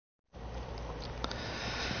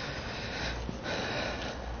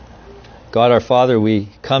God our Father, we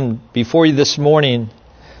come before you this morning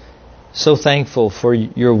so thankful for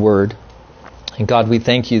your word. And God, we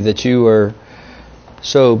thank you that you are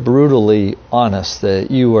so brutally honest,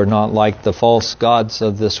 that you are not like the false gods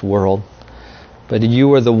of this world, but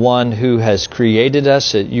you are the one who has created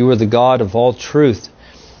us, that you are the God of all truth.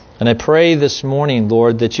 And I pray this morning,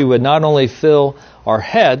 Lord, that you would not only fill our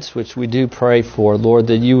heads, which we do pray for, Lord,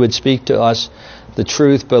 that you would speak to us the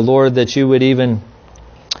truth, but Lord, that you would even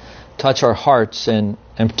touch our hearts and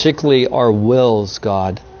particularly our wills,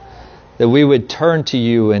 God, that we would turn to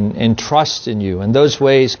you and trust in you. In those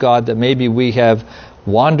ways, God, that maybe we have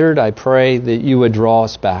wandered, I pray that you would draw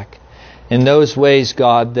us back. In those ways,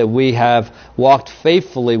 God, that we have walked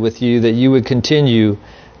faithfully with you, that you would continue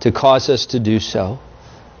to cause us to do so.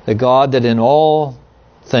 That God, that in all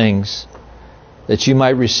things, that you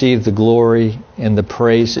might receive the glory and the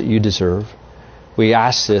praise that you deserve. We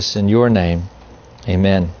ask this in your name.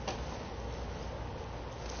 Amen.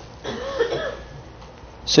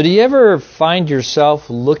 So do you ever find yourself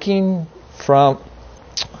looking for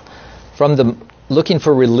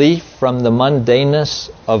relief from the mundaneness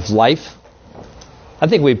of life? I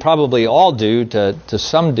think we probably all do to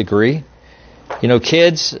some degree. You know,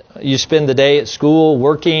 kids, you spend the day at school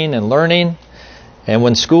working and learning, and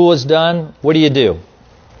when school is done, what do?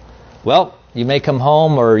 Well, you may come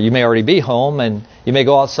home, or you may already be home, and you may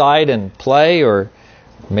go outside and play, or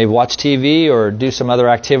maybe watch TV, or do some other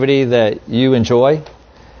activity that you enjoy.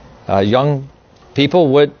 Young people,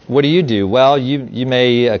 what do? Well, you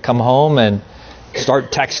may come home and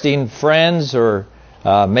start texting friends, or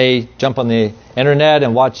may jump on the internet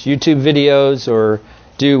and watch YouTube videos, or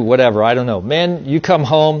do whatever. I don't know. Men, you come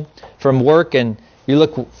home from work and you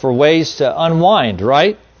look for ways to unwind,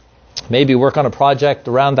 right? Maybe work on a project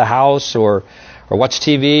around the house, or watch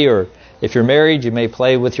TV, or if you're married, you may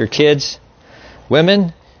play with your kids.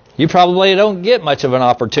 Women, you probably don't get much of an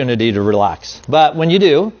opportunity to relax. But when you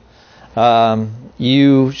do,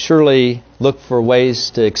 you surely look for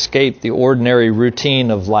ways to escape the ordinary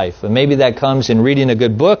routine of life. And maybe that comes in reading a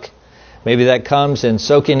good book. Maybe that comes in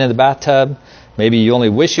soaking in the bathtub. Maybe you only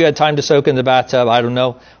wish you had time to soak in the bathtub, I don't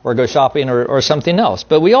know, or go shopping or something else.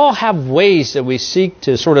 But we all have ways that we seek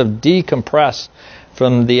to sort of decompress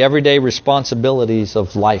from the everyday responsibilities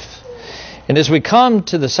of life. And as we come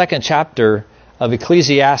to the second chapter of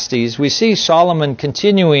Ecclesiastes, we see Solomon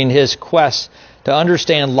continuing his quest to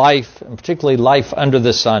understand life, and particularly life under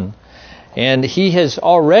the sun. And he has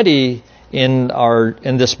already in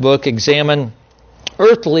this book examined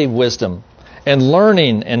earthly wisdom and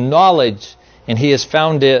learning and knowledge, and he has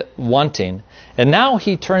found it wanting. And now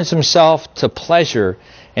he turns himself to pleasure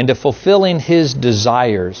and to fulfilling his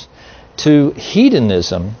desires, to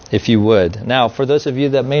hedonism, if you would. Now, for those of you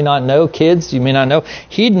that may not know, kids, you may not know,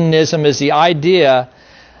 hedonism is the idea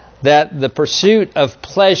that the pursuit of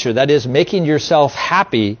pleasure, that is, making yourself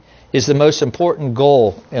happy, is the most important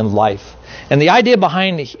goal in life. And the idea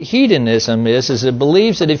behind hedonism is it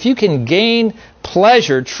believes that if you can gain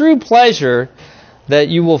pleasure, true pleasure, that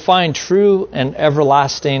you will find true and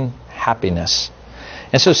everlasting happiness.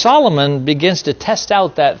 And so Solomon begins to test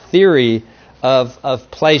out that theory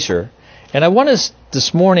of pleasure. And I want us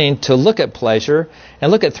this morning to look at pleasure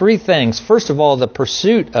and look at three things. First of all, the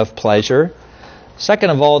pursuit of pleasure.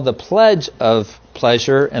 Second of all, the pledge of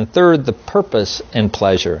pleasure. And third, the purpose in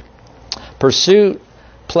pleasure. Pursuit,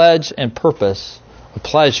 pledge, and purpose of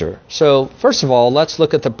pleasure. So first of all, let's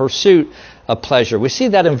look at the pursuit of pleasure. We see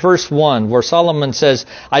that in verse 1 where Solomon says,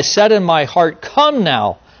 I said in my heart, come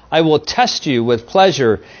now, I will test you with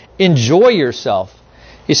pleasure. Enjoy yourself.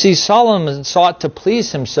 You see, Solomon sought to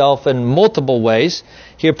please himself in multiple ways.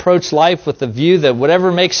 He approached life with the view that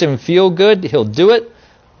whatever makes him feel good, he'll do it.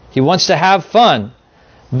 He wants to have fun.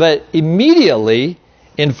 But immediately,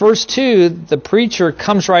 in verse 2, the preacher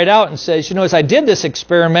comes right out and says, as I did this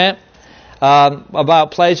experiment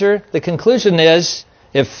about pleasure, the conclusion is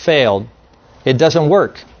it failed. It doesn't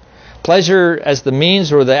work. Pleasure as the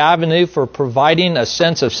means or the avenue for providing a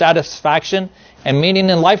sense of satisfaction and meaning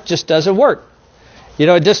in life just doesn't work.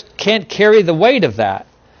 It just can't carry the weight of that.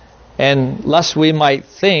 And lest we might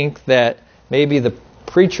think that maybe the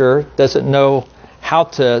preacher doesn't know how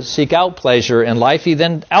to seek out pleasure in life, he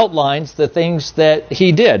then outlines the things that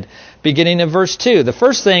he did. Beginning in verse 2, the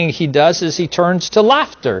first thing he does is he turns to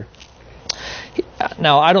laughter.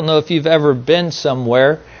 Now, I don't know if you've ever been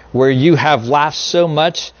somewhere where you have laughed so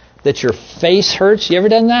much that your face hurts. You ever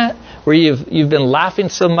done that? Where you've been laughing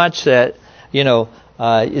so much that,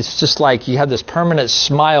 it's just like you have this permanent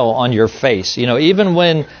smile on your face. Even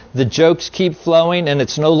when the jokes keep flowing and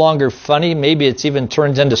it's no longer funny, maybe it's even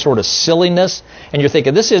turns into sort of silliness, and you're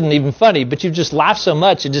thinking, this isn't even funny, but you just laugh so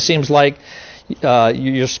much, it just seems like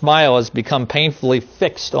your smile has become painfully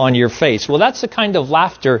fixed on your face. Well, that's the kind of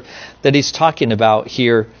laughter that he's talking about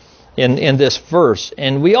here in this verse.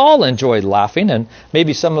 And we all enjoy laughing, and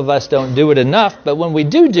maybe some of us don't do it enough, but when we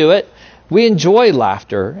do it, we enjoy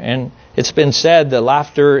laughter. And it's been said that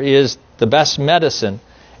laughter is the best medicine.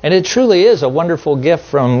 And it truly is a wonderful gift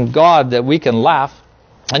from God that we can laugh.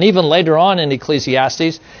 And even later on in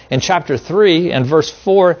Ecclesiastes, in chapter 3 and verse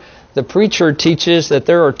 4, the preacher teaches that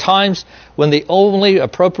there are times when the only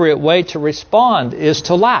appropriate way to respond is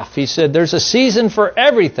to laugh. He said there's a season for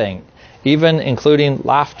everything, even including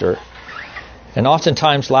laughter. And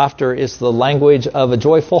oftentimes laughter is the language of a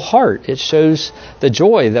joyful heart. It shows the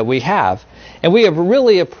joy that we have. And we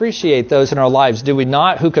really appreciate those in our lives, do we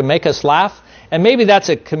not, who can make us laugh? And maybe that's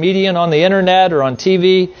a comedian on the internet or on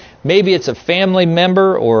TV. Maybe it's a family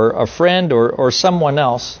member or a friend or someone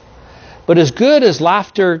else. But as good as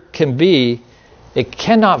laughter can be, it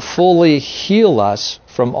cannot fully heal us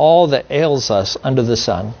from all that ails us under the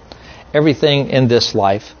sun. Everything in this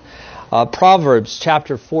life. Proverbs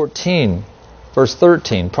chapter 14, verse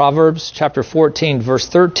 13. Proverbs chapter 14, verse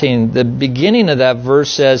 13. The beginning of that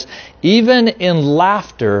verse says, even in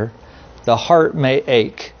laughter, the heart may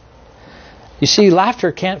ache. You see,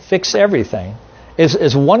 laughter can't fix everything.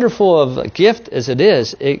 As wonderful of a gift as it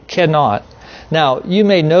is, it cannot. Now, you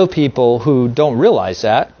may know people who don't realize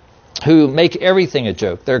that, who make everything a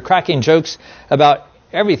joke. They're cracking jokes about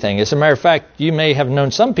everything. As a matter of fact, you may have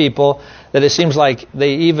known some people that it seems like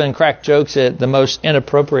they even crack jokes at the most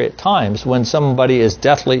inappropriate times when somebody is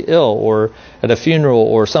deathly ill or at a funeral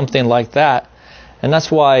or something like that. And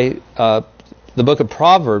that's why the book of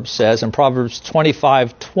Proverbs says in Proverbs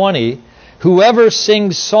 25:20, whoever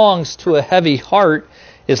sings songs to a heavy heart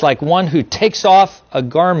is like one who takes off a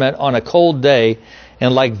garment on a cold day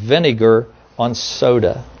and like vinegar on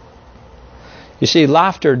soda. You see,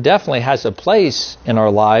 laughter definitely has a place in our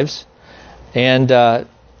lives, and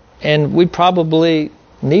we probably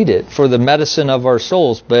need it for the medicine of our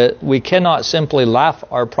souls, but we cannot simply laugh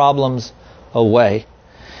our problems away.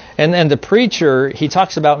 And the preacher, he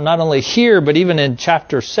talks about not only here, but even in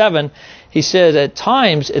chapter 7, he said at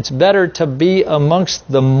times it's better to be amongst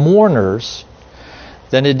the mourners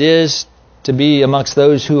than it is to be amongst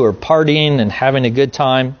those who are partying and having a good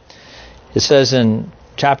time. It says in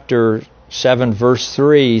chapter 7, verse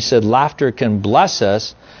 3, he said, laughter can bless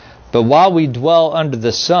us, but while we dwell under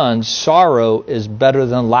the sun, sorrow is better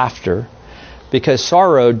than laughter, because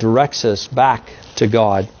sorrow directs us back to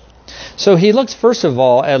God. So he looks first of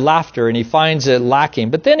all at laughter and he finds it lacking,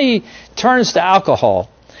 but then he turns to alcohol.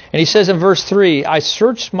 And he says in verse 3, I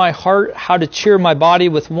searched my heart how to cheer my body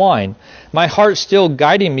with wine, my heart still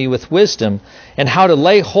guiding me with wisdom, and how to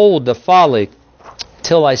lay hold of folly,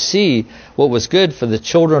 till I see what was good for the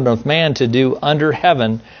children of man to do under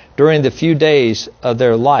heaven during the few days of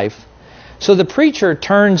their life. So the preacher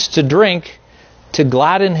turns to drink to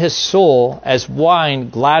gladden his soul as wine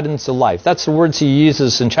gladdens the life. That's the words he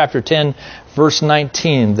uses in chapter 10, verse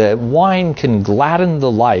 19, that wine can gladden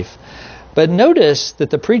the life. But notice that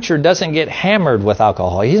the preacher doesn't get hammered with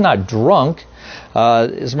alcohol. He's not drunk.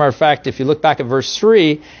 As a matter of fact, if you look back at verse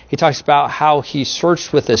 3, he talks about how he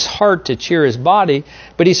searched with his heart to cheer his body.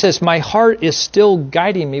 But he says, my heart is still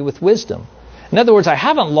guiding me with wisdom. In other words, I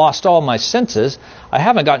haven't lost all my senses. I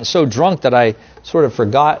haven't gotten so drunk that I sort of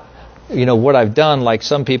forgot, what I've done, like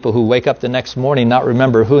some people who wake up the next morning not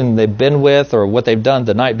remember who they've been with or what they've done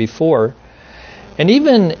the night before. And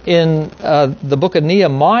even in the book of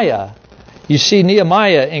Nehemiah, you see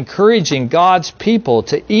Nehemiah encouraging God's people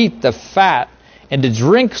to eat the fat and to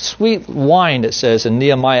drink sweet wine, it says in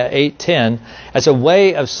Nehemiah 8:10, as a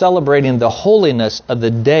way of celebrating the holiness of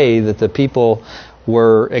the day that the people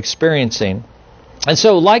were experiencing. And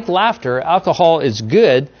so, like laughter, alcohol is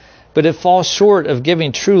good, but it falls short of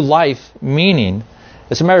giving true life meaning.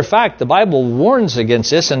 As a matter of fact, the Bible warns against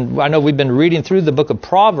this, and I know we've been reading through the book of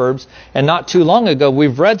Proverbs, and not too long ago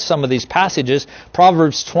we've read some of these passages.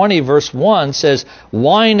 Proverbs 20 verse 1 says,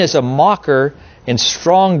 wine is a mocker and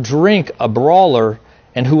strong drink a brawler,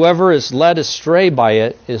 and whoever is led astray by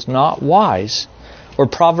it is not wise. Or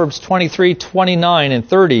Proverbs 23, 29 and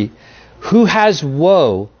 30, who has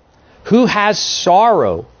woe? Who has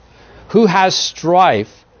sorrow? Who has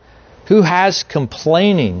strife? Who has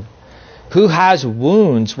complaining? Who has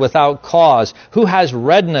wounds without cause? Who has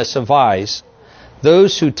redness of eyes?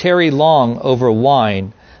 Those who tarry long over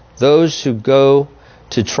wine, those who go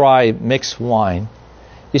to try mixed wine.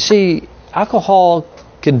 You see, alcohol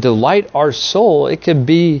can delight our soul, it can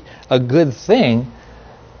be a good thing,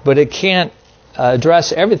 but it can't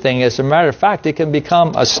address everything. As a matter of fact, it can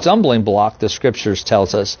become a stumbling block, the Scriptures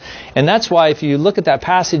tells us. And that's why if you look at that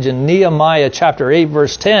passage in Nehemiah chapter 8,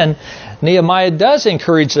 verse 10, Nehemiah does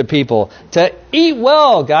encourage the people to eat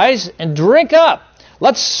well, guys, and drink up.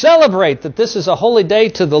 Let's celebrate that this is a holy day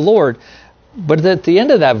to the Lord. But at the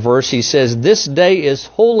end of that verse, he says, this day is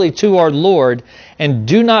holy to our Lord, and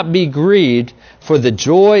do not be grieved, for the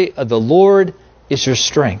joy of the Lord is your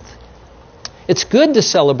strength. It's good to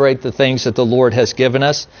celebrate the things that the Lord has given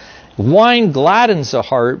us. Wine gladdens the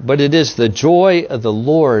heart, but it is the joy of the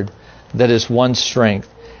Lord that is one's strength.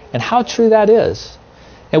 And how true that is.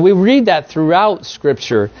 And we read that throughout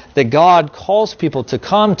Scripture, that God calls people to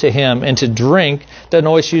come to Him and to drink. Doesn't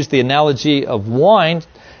always use the analogy of wine,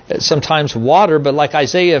 sometimes water, but like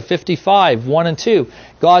Isaiah 55, 1 and 2,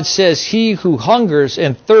 God says, he who hungers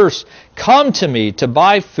and thirsts, come to me to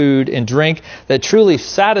buy food and drink that truly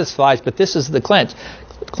satisfies. But this is the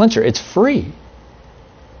clincher. It's free.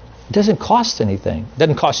 It doesn't cost anything. It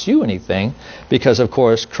doesn't cost you anything because, of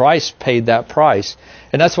course, Christ paid that price.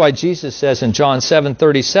 And that's why Jesus says in John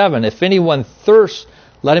 7:37, if anyone thirsts,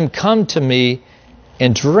 let him come to me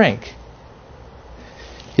and drink.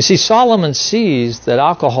 You see, Solomon sees that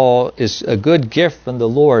alcohol is a good gift from the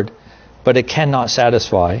Lord, but it cannot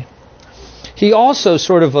satisfy. He also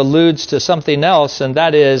sort of alludes to something else, and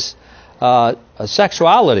that is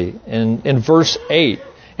sexuality in verse 8.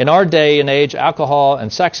 In our day and age, alcohol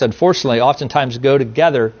and sex, unfortunately, oftentimes go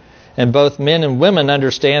together, and both men and women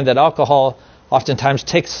understand that alcohol oftentimes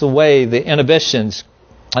takes away the inhibitions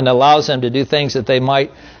and allows them to do things that they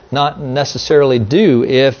might not necessarily do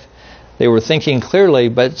if they were thinking clearly.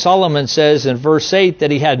 But Solomon says in verse 8 that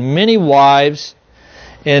he had many wives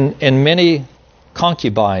and many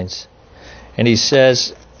concubines. And he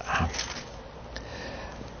says,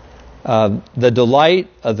 the delight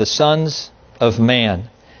of the sons of man.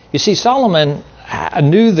 You see, Solomon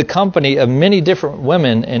knew the company of many different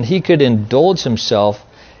women, and he could indulge himself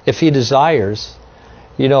if he desires.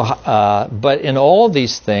 But in all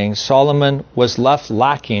these things, Solomon was left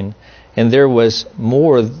lacking, and there was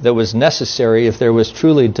more that was necessary if there was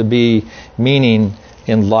truly to be meaning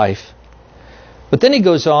in life. But then he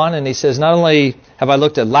goes on and he says, not only have I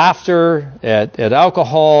looked at laughter, at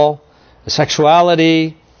alcohol,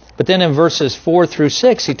 sexuality, but then in verses 4 through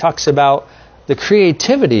 6, he talks about the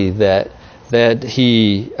creativity that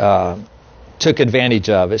he took advantage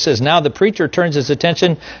of. It says, now the preacher turns his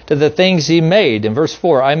attention to the things he made. In verse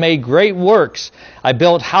 4, I made great works. I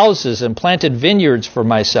built houses and planted vineyards for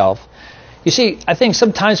myself. You see, I think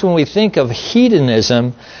sometimes when we think of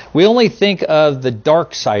hedonism, we only think of the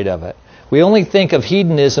dark side of it. We only think of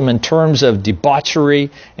hedonism in terms of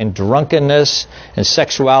debauchery and drunkenness and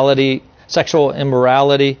sexuality, sexual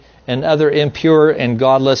immorality, and other impure and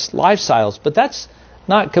godless lifestyles. But that's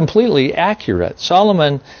not completely accurate.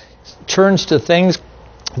 Solomon turns to things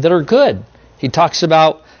that are good. He talks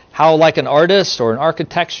about how, like an artist or an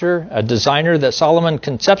architecture, a designer, that Solomon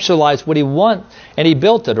conceptualized what he wanted, and he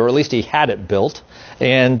built it, or at least he had it built.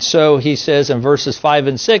 And so he says in verses 5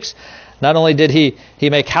 and 6, not only did he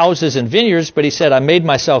make houses and vineyards, but he said, I made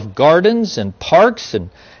myself gardens and parks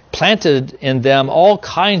and planted in them all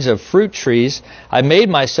kinds of fruit trees. I made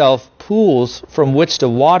myself pools from which to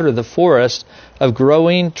water the forest of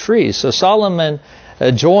growing trees. So Solomon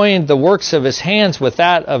joined the works of his hands with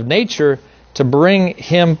that of nature to bring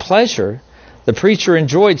him pleasure. The preacher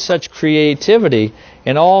enjoyed such creativity,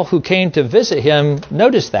 and all who came to visit him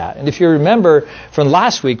noticed that. And if you remember from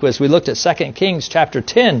last week, as we looked at 2 Kings chapter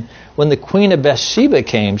 10, when the queen of Bathsheba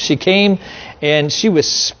came, she came and she was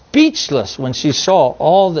speechless when she saw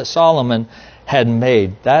all that Solomon had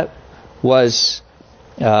made. That was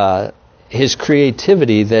his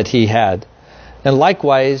creativity that he had. And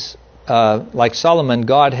likewise, like Solomon,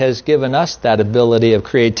 God has given us that ability of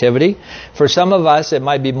creativity. For some of us, it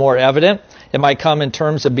might be more evident. It might come in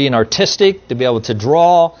terms of being artistic, to be able to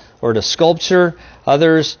draw or to sculpture.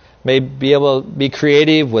 Others may be able to be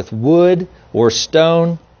creative with wood or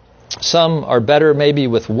stone. Some are better maybe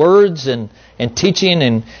with words and teaching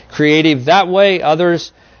and creative that way.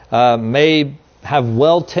 Others may have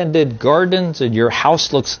well-tended gardens and your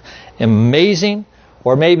house looks amazing.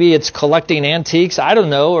 Or maybe it's collecting antiques, I don't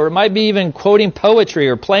know. Or it might be even quoting poetry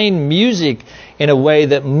or playing music in a way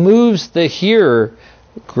that moves the hearer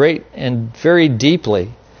great and very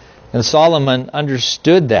deeply. And Solomon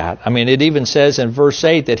understood that. I mean, it even says in verse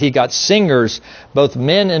 8 that he got singers, both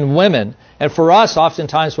men and women. And for us,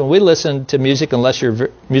 oftentimes when we listen to music, unless you're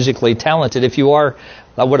musically talented, if you are,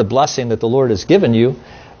 what a blessing that the Lord has given you.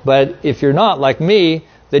 But if you're not, like me,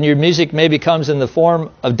 then your music maybe comes in the form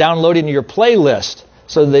of downloading your playlist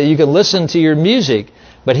so that you can listen to your music.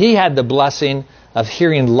 But he had the blessing of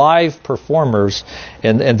hearing live performers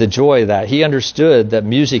and the joy of that. He understood that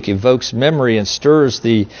music evokes memory and stirs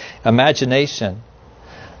the imagination.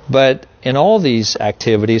 But in all these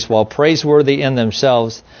activities, while praiseworthy in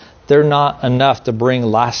themselves, they're not enough to bring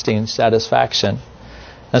lasting satisfaction.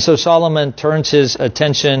 And so Solomon turns his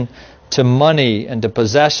attention to money and to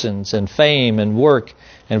possessions and fame and work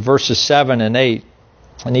in verses 7 and 8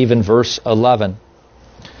 and even verse 11.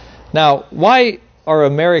 Now, why are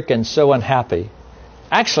Americans so unhappy?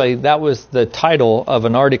 Actually, that was the title of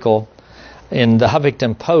an article in the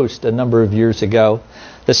Huffington Post a number of years ago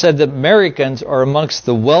that said that Americans are amongst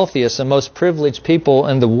the wealthiest and most privileged people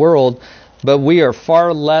in the world, but we are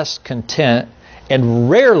far less content and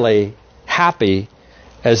rarely happy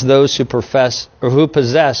as those who profess or who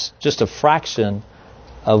possess just a fraction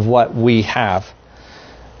of what we have.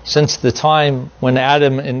 Since the time when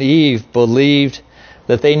Adam and Eve believed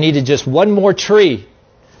that they needed just one more tree,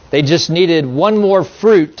 they just needed one more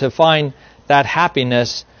fruit to find that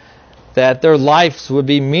happiness, that their lives would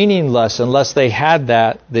be meaningless unless they had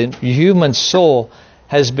that, the human soul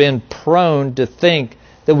has been prone to think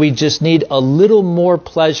that we just need a little more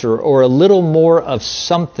pleasure or a little more of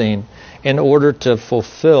something in order to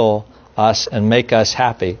fulfill us and make us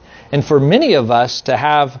happy. And for many of us, to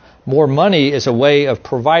have more money is a way of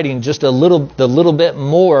providing just the little bit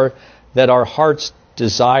more that our hearts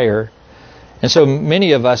desire. And so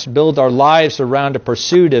many of us build our lives around a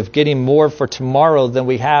pursuit of getting more for tomorrow than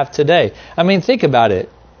we have today. I mean, think about it.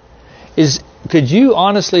 Could you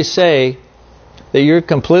honestly say that you're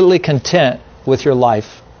completely content with your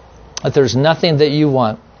life? That there's nothing that you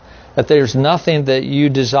want? That there's nothing that you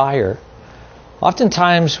desire?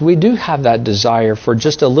 Oftentimes we do have that desire for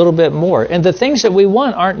just a little bit more. And the things that we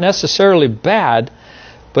want aren't necessarily bad,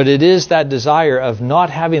 but it is that desire of not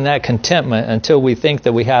having that contentment until we think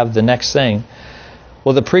that we have the next thing.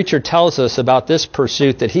 Well, the preacher tells us about this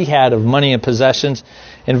pursuit that he had of money and possessions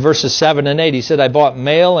in verses 7 and 8. He said, I bought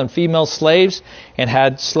male and female slaves and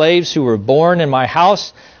had slaves who were born in my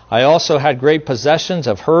house. I also had great possessions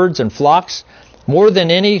of herds and flocks, more than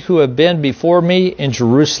any who have been before me in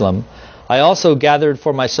Jerusalem. I also gathered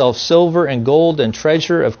for myself silver and gold and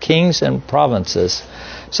treasure of kings and provinces.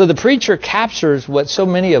 So the preacher captures what so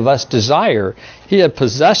many of us desire. He had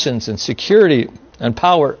possessions and security and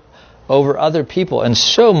power over other people and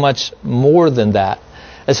so much more than that.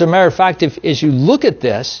 As a matter of fact, as you look at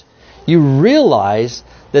this, you realize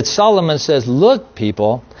that Solomon says, look,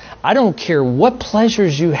 people, I don't care what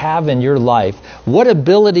pleasures you have in your life, what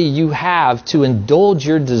ability you have to indulge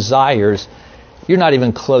your desires, you're not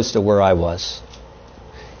even close to where I was.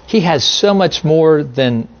 He has so much more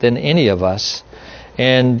than any of us.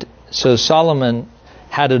 And so Solomon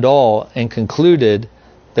had it all and concluded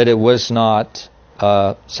that it was not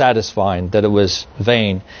satisfying, that it was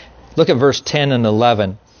vain. Look at verse 10 and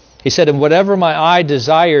 11. He said, and whatever my eye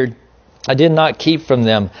desired, I did not keep from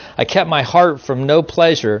them. I kept my heart from no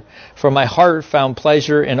pleasure, for my heart found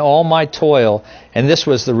pleasure in all my toil, and this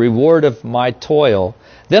was the reward of my toil.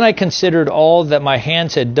 Then I considered all that my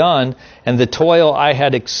hands had done, and the toil I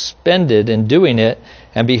had expended in doing it,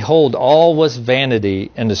 and behold, all was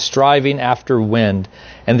vanity and a striving after wind,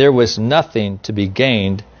 and there was nothing to be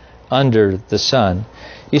gained under the sun.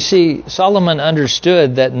 You see, Solomon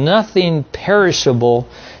understood that nothing perishable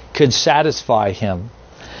could satisfy him.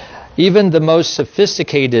 Even the most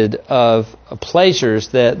sophisticated of pleasures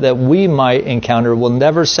that we might encounter will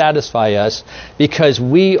never satisfy us, because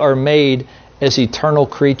we are made as eternal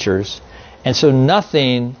creatures. And so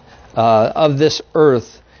nothing of this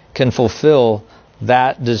earth can fulfill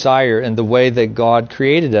that desire in the way that God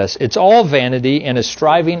created us. It's all vanity and a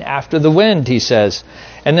striving after the wind, he says.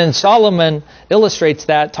 And then Solomon illustrates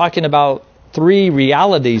that, talking about three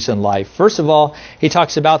realities in life. First of all, he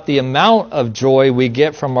talks about the amount of joy we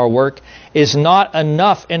get from our work is not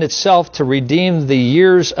enough in itself to redeem the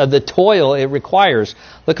years of the toil it requires.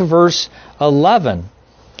 Look at verse 11.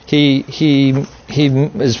 He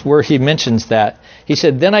is where he mentions that. He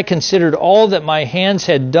said, then I considered all that my hands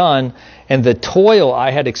had done, and the toil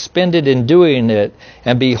I had expended in doing it,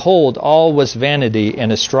 and behold, all was vanity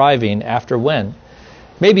and a striving after wind.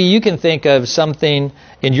 Maybe you can think of something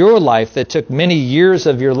in your life that took many years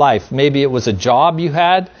of your life. Maybe it was a job you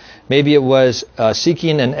had. Maybe it was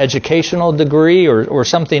seeking an educational degree or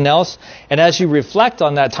something else. And as you reflect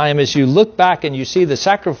on that time, as you look back and you see the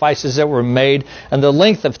sacrifices that were made and the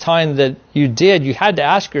length of time that you did, you had to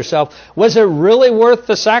ask yourself, was it really worth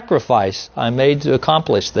the sacrifice I made to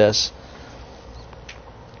accomplish this?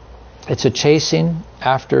 It's a chasing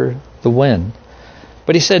after the wind.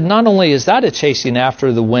 But he said, not only is that a chasing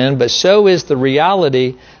after the wind, but so is the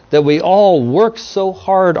reality that we all work so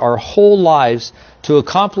hard our whole lives to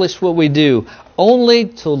accomplish what we do, only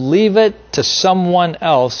to leave it to someone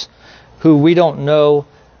else who we don't know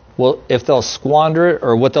if they'll squander it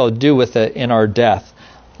or what they'll do with it in our death.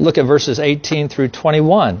 Look at verses 18 through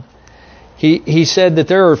 21. He said that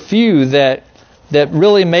there are few that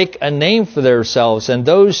really make a name for themselves, and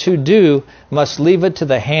those who do must leave it to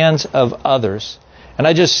the hands of others. And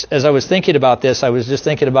as I was thinking about this, I was just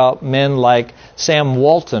thinking about men like Sam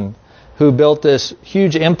Walton, who built this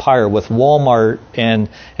huge empire with Walmart and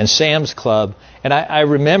Sam's Club. And I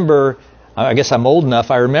remember, I guess I'm old enough,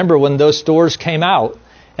 I remember when those stores came out,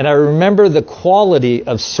 and I remember the quality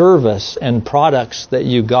of service and products that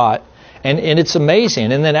you got. And it's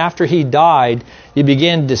amazing. And then after he died, you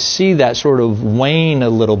begin to see that sort of wane a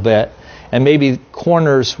little bit, and maybe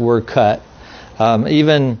corners were cut.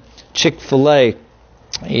 Even Chick-fil-A,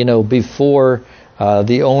 before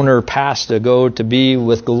the owner passed to go to be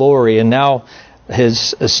with glory, and now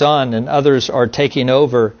his son and others are taking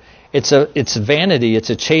over. It's vanity.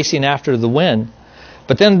 It's a chasing after the wind.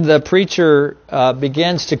 But then the preacher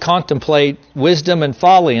begins to contemplate wisdom and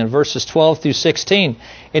folly in verses 12 through 16.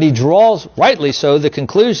 And he draws, rightly so, the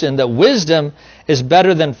conclusion that wisdom is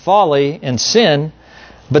better than folly and sin.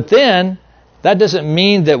 But then that doesn't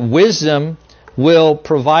mean that wisdom will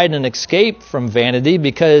provide an escape from vanity,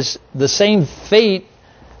 because the same fate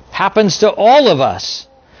happens to all of us.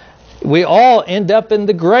 We all end up in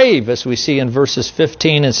the grave, as we see in verses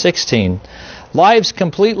 15 and 16. Lives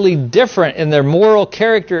completely different in their moral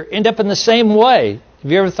character end up in the same way.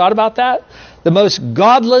 Have you ever thought about that? The most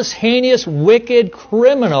godless, heinous, wicked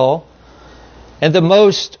criminal and the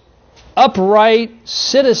most upright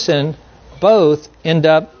citizen both end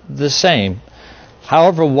up the same.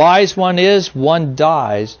 However wise one is, one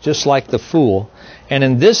dies just like the fool. And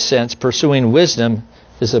in this sense, pursuing wisdom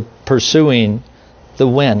is pursuing the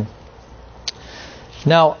wind.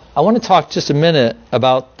 Now, I want to talk just a minute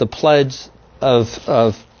about the pledge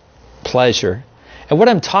of pleasure. And what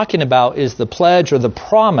I'm talking about is the pledge or the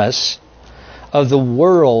promise of the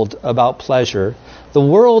world about pleasure. The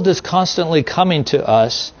world is constantly coming to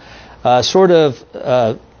us,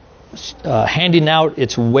 handing out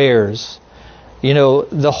its wares.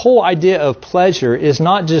 The whole idea of pleasure is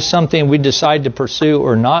not just something we decide to pursue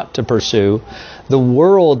or not to pursue. The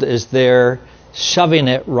world is there shoving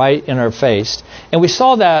it right in our face. And we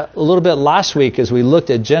saw that a little bit last week as we looked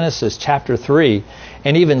at Genesis chapter 3.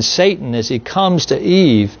 And even Satan, as he comes to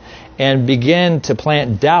Eve and began to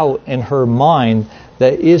plant doubt in her mind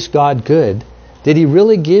that, is God good? Did he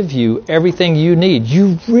really give you everything you need?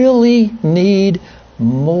 You really need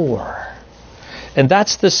more. And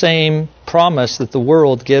that's the same promise that the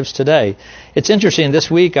world gives today. It's interesting. This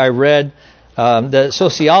week I read that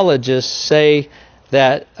sociologists say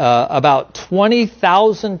that about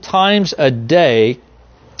 20,000 times a day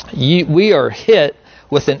we are hit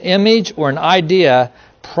with an image or an idea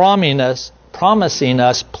promising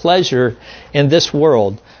us pleasure in this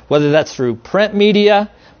world, whether that's through print media,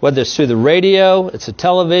 whether it's through the radio, it's a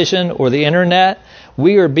television, or the internet.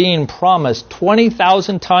 We are being promised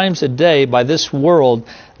 20,000 times a day by this world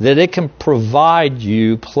that it can provide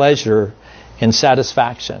you pleasure and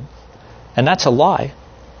satisfaction. And that's a lie.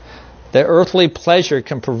 The earthly pleasure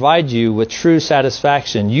can provide you with true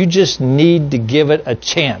satisfaction. You just need to give it a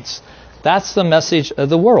chance. That's the message of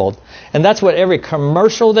the world. And that's what every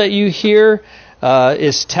commercial that you hear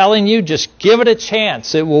is telling you. Just give it a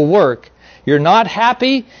chance. It will work. You're not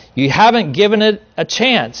happy. You haven't given it a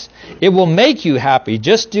chance. It will make you happy.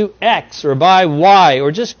 Just do X or buy Y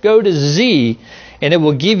or just go to Z, and it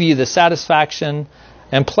will give you the satisfaction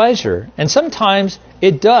and pleasure. And sometimes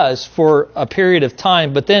it does for a period of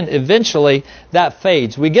time, but then eventually that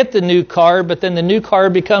fades. We get the new car, but then the new car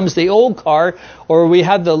becomes the old car, or we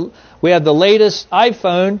have the latest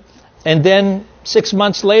iPhone, and then 6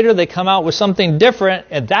 months later they come out with something different,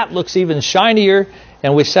 and that looks even shinier,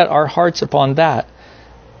 and we set our hearts upon that.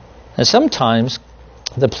 And sometimes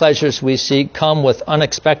the pleasures we seek come with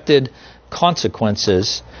unexpected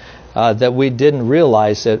consequences that we didn't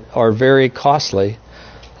realize that are very costly.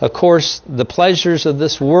 Of course, the pleasures of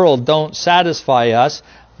this world don't satisfy us,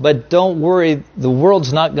 but don't worry, the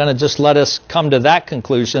world's not going to just let us come to that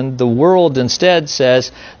conclusion. The world instead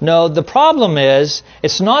says, no, the problem is,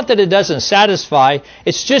 it's not that it doesn't satisfy,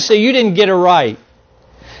 it's just that you didn't get it right.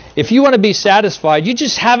 If you want to be satisfied, you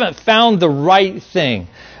just haven't found the right thing.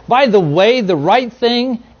 By the way, the right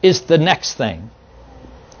thing is the next thing.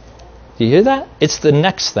 Do you hear that? It's the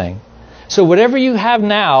next thing. So whatever you have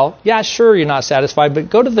now, sure, you're not satisfied, but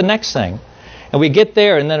go to the next thing. And we get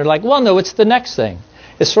there, and then they're like, well, no, it's the next thing.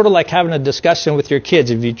 It's sort of like having a discussion with your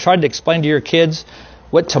kids. If you tried to explain to your kids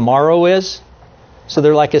what tomorrow is, so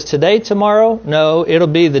they're like, is today tomorrow? No, it'll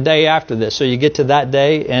be the day after this. So you get to that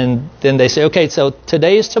day, and then they say, okay, so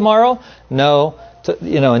today is tomorrow? No,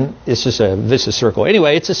 and it's just a vicious circle.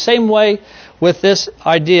 Anyway, it's the same way with this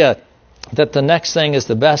idea that the next thing is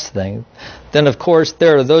the best thing. Then, of course,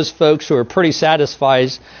 there are those folks who are pretty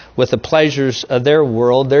satisfied with the pleasures of their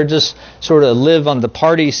world. They're just sort of live on the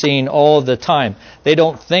party scene all the time. They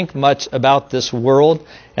don't think much about this world,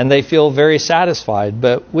 and they feel very satisfied.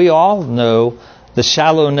 But we all know the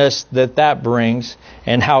shallowness that brings,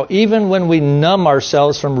 and how even when we numb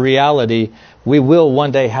ourselves from reality, we will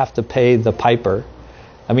one day have to pay the piper.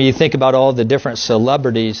 I mean, you think about all the different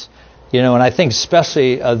celebrities, and I think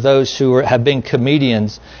especially those who have been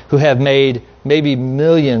comedians who have made maybe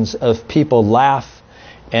millions of people laugh,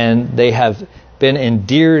 and they have been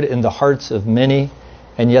endeared in the hearts of many,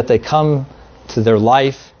 and yet they come to their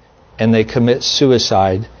life and they commit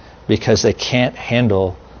suicide because they can't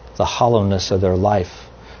handle the hollowness of their life,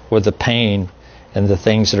 or the pain and the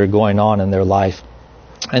things that are going on in their life.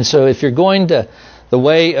 And so if you're going to the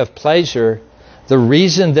way of pleasure, the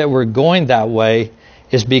reason that we're going that way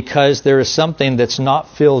is because there is something that's not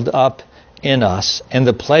filled up in us, and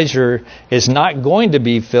the pleasure is not going to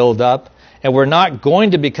be filled up, and we're just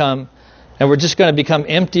going to become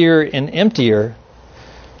emptier and emptier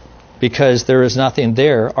because there is nothing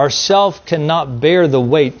there. Our self cannot bear the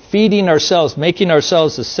weight. Feeding ourselves, making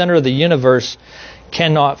ourselves the center of the universe,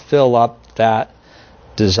 cannot fill up that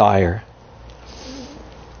desire.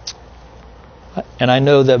 And I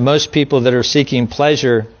know that most people that are seeking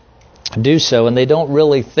pleasure do so, and they don't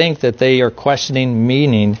really think that they are questioning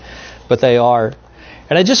meaning, but they are.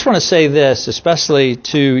 And I just want to say this, especially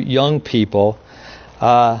to young people.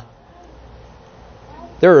 There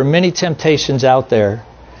are many temptations out there.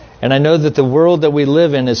 And I know that the world that we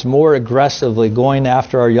live in is more aggressively going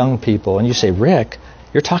after our young people. And you say, Rick,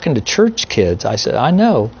 you're talking to church kids. I said, I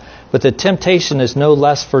know. But the temptation is no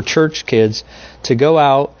less for church kids to go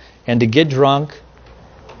out and to get drunk,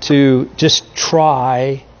 to just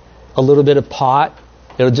try a little bit of pot.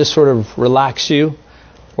 It'll just sort of relax you.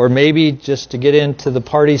 Or maybe just to get into the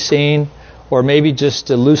party scene. Or maybe just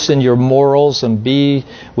to loosen your morals and be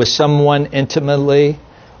with someone intimately.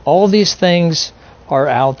 All these things are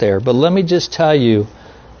out there. But let me just tell you,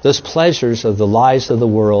 those pleasures of the lies of the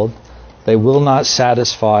world, they will not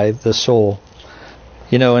satisfy the soul.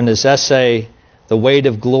 In his essay, The Weight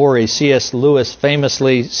of Glory, C.S. Lewis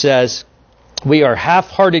famously says, we are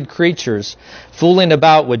half-hearted creatures fooling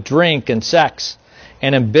about with drink and sex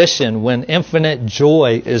and ambition when infinite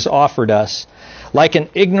joy is offered us. Like an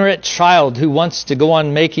ignorant child who wants to go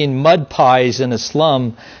on making mud pies in a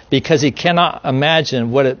slum because he cannot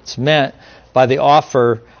imagine what it's meant by the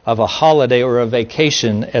offer of a holiday or a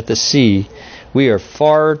vacation at the sea. We are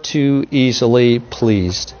far too easily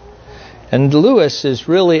pleased. And Lewis is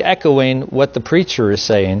really echoing what the preacher is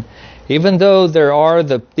saying. Even though there are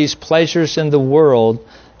these pleasures in the world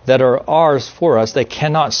that are ours for us, they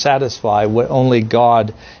cannot satisfy what only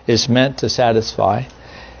God is meant to satisfy.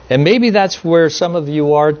 And maybe that's where some of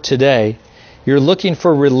you are today. You're looking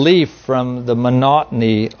for relief from the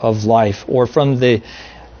monotony of life, or from the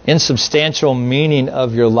insubstantial meaning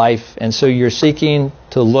of your life, and so you're seeking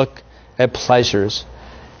to look at pleasures.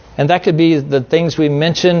 And that could be the things we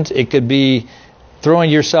mentioned. It could be throwing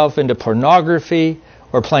yourself into pornography,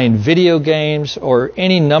 or playing video games, or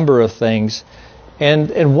any number of things. And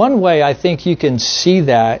in one way I think you can see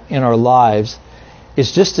that in our lives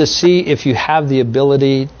is just to see if you have the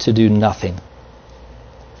ability to do nothing.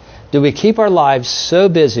 Do we keep our lives so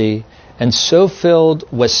busy and so filled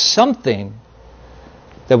with something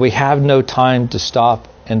that we have no time to stop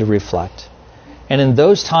and to reflect? And in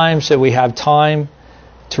those times that we have time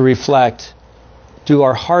to reflect, do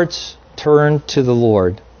our hearts turn to the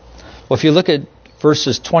Lord? Well, if you look at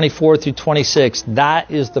verses 24 through 26,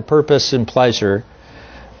 that is the purpose and pleasure.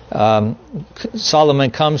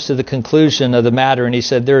 Solomon comes to the conclusion of the matter, and he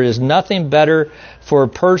said, there is nothing better for a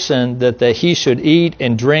person that he should eat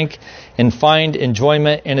and drink and find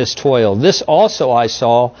enjoyment in his toil. This also I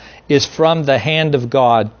saw is from the hand of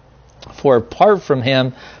God. For apart from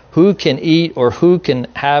him, who can eat or who can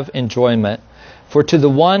have enjoyment? For to the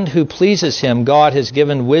one who pleases him, God has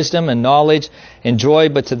given wisdom and knowledge and joy,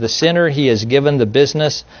 but to the sinner he has given the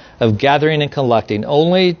business of gathering and collecting,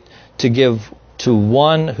 only to give to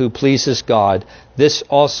one who pleases God. This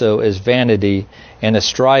also is vanity and a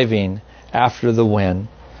striving after the wind.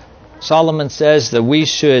 Solomon says that we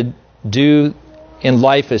should do in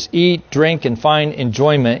life is eat, drink, and find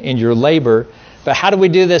enjoyment in your labor. But how do we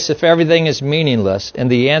do this if everything is meaningless? And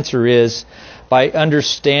the answer is by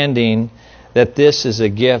understanding that this is a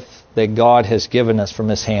gift that God has given us from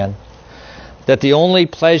His hand. That the only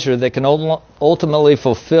pleasure that can ultimately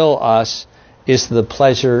fulfill us is the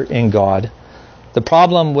pleasure in God. The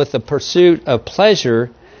problem with the pursuit of pleasure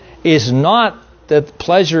is not that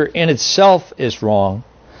pleasure in itself is wrong.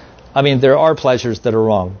 I mean, there are pleasures that are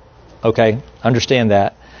wrong. Okay? Understand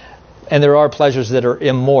that. And there are pleasures that are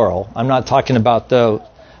immoral. I'm not talking about those.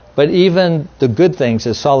 But even the good things,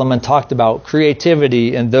 as Solomon talked about,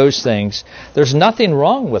 creativity and those things, there's nothing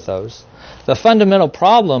wrong with those. The fundamental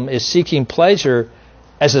problem is seeking pleasure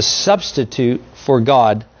as a substitute for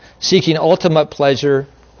God, seeking ultimate pleasure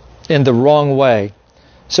in the wrong way.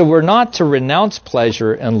 So we're not to renounce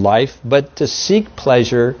pleasure in life, but to seek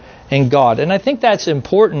pleasure in God. And I think that's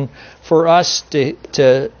important for us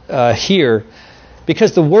to hear,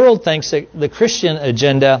 because the world thinks that the Christian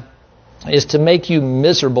agenda is to make you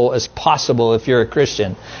miserable as possible if you're a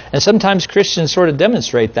Christian. And sometimes Christians sort of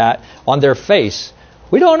demonstrate that on their face.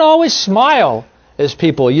 We don't always smile as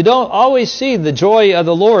people. You don't always see the joy of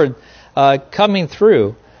the Lord coming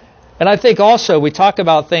through. And I think also we talk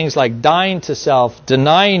about things like dying to self,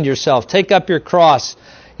 denying yourself, take up your cross,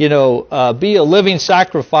 be a living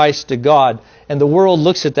sacrifice to God. And the world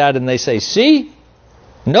looks at that and they say, see,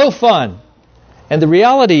 no fun. And the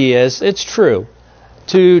reality is, it's true.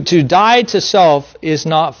 To die to self is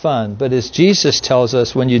not fun. But as Jesus tells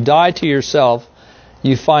us, when you die to yourself,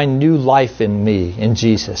 you find new life in me, in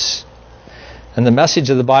Jesus. And the message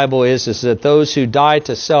of the Bible is that those who die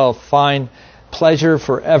to self find pleasure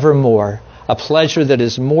forevermore. A pleasure that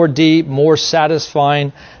is more deep, more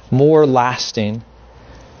satisfying, more lasting.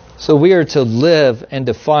 So we are to live and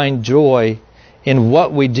to find joy in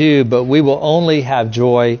what we do, but we will only have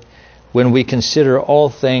joy when we consider all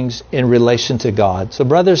things in relation to God. So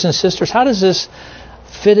brothers and sisters, how does this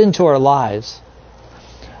fit into our lives?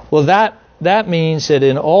 Well, that means that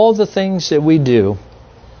in all the things that we do,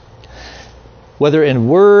 whether in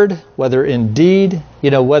word, whether in deed,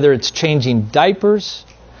 whether it's changing diapers,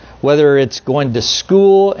 whether it's going to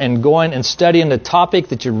school and going and studying a topic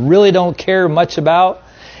that you really don't care much about,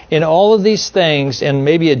 in all of these things, and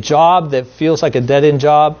maybe a job that feels like a dead-end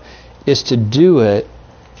job, is to do it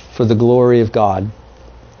for the glory of God.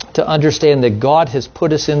 To understand that God has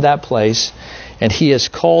put us in that place and He has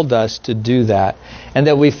called us to do that. And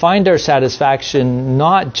that we find our satisfaction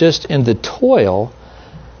not just in the toil,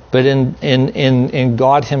 but in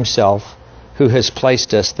God Himself, who has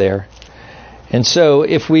placed us there. And so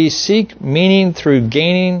if we seek meaning through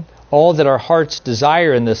gaining all that our hearts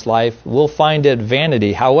desire in this life, we'll find it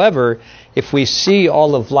vanity. However, if we see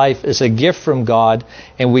all of life as a gift from God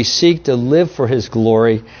and we seek to live for His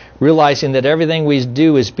glory, realizing that everything we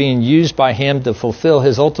do is being used by Him to fulfill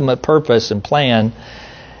His ultimate purpose and plan,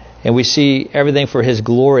 and we see everything for His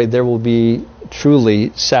glory, there will be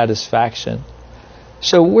truly satisfaction.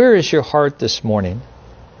 So where is your heart this morning?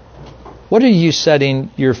 What are you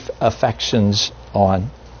setting your affections on?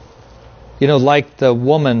 Like the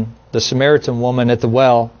woman, the Samaritan woman at the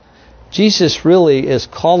well, Jesus really is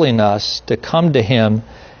calling us to come to Him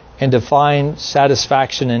and to find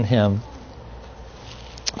satisfaction in Him.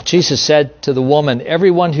 Jesus said to the woman,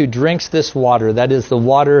 everyone who drinks this water, that is the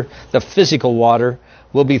water, the physical water,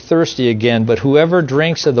 will be thirsty again. But whoever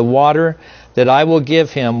drinks of the water that I will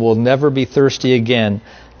give him will never be thirsty again.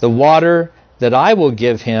 The water that I will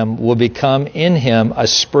give him will become in him a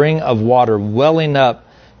spring of water welling up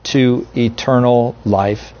to eternal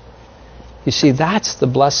life. You see, that's the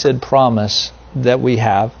blessed promise that we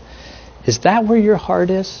have. Is that where your heart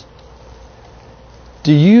is?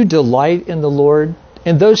 Do you delight in the Lord?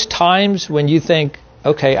 In those times when you think,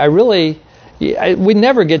 okay, we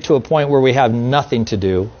never get to a point where we have nothing to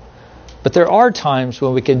do. But there are times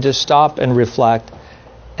when we can just stop and reflect.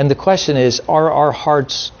 And the question is, are our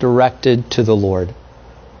hearts directed to the Lord?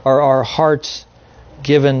 Are our hearts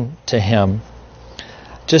given to Him?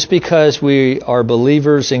 Just because we are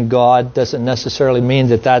believers in God doesn't necessarily mean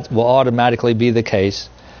that will automatically be the case.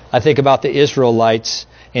 I think about the Israelites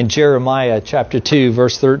in Jeremiah chapter 2,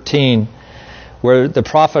 verse 13, where the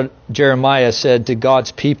prophet Jeremiah said to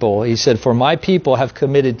God's people, he said, "For my people have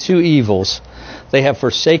committed two evils. They have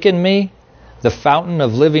forsaken me, the fountain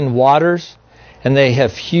of living waters, and they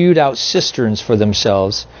have hewed out cisterns for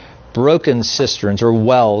themselves, broken cisterns or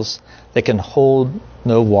wells that can hold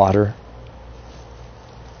no water."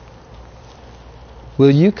 Will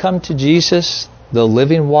you come to Jesus, the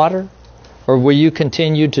living water? Or will you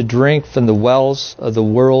continue to drink from the wells of the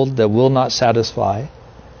world that will not satisfy?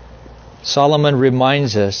 Solomon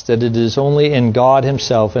reminds us that it is only in God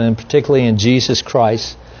Himself, and particularly in Jesus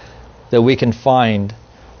Christ, that we can find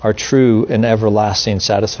our true and everlasting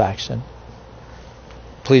satisfaction.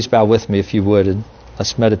 please bow with me if you would, and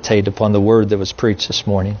let's meditate upon the word that was preached this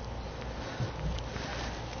morning.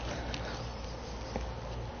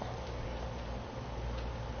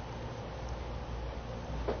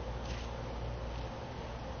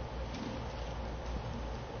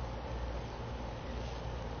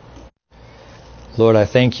 Lord, I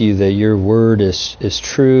thank you that your word is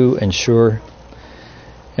true and sure.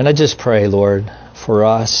 And I just pray, Lord, for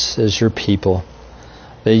us as your people,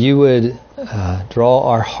 that you would draw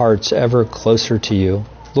our hearts ever closer to you.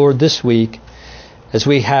 Lord, this week, as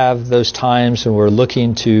we have those times when we're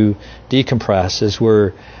looking to decompress, as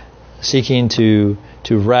we're seeking to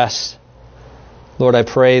rest, Lord, I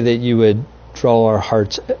pray that you would draw our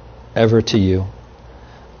hearts ever to you.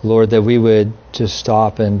 Lord, that we would just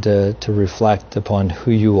stop and to reflect upon who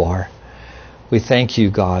you are. We thank you,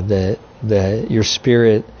 God, that your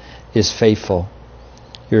Spirit is faithful.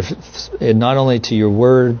 Not only to your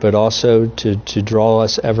word, but also to draw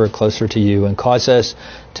us ever closer to you and cause us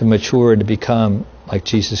to mature and to become like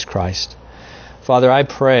Jesus Christ. Father, I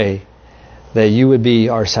pray that you would be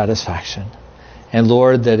our satisfaction. And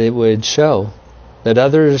Lord, that it would show that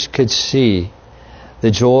others could see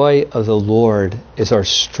the joy of the Lord is our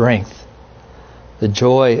strength. The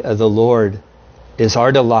joy of the Lord is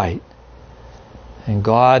our delight. And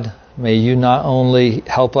God, may you not only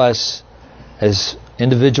help us as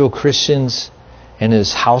individual Christians and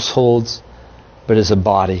as households, but as a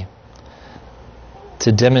body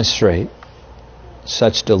to demonstrate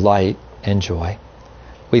such delight and joy.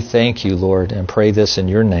 We thank you, Lord, and pray this in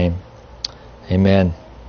your name. Amen.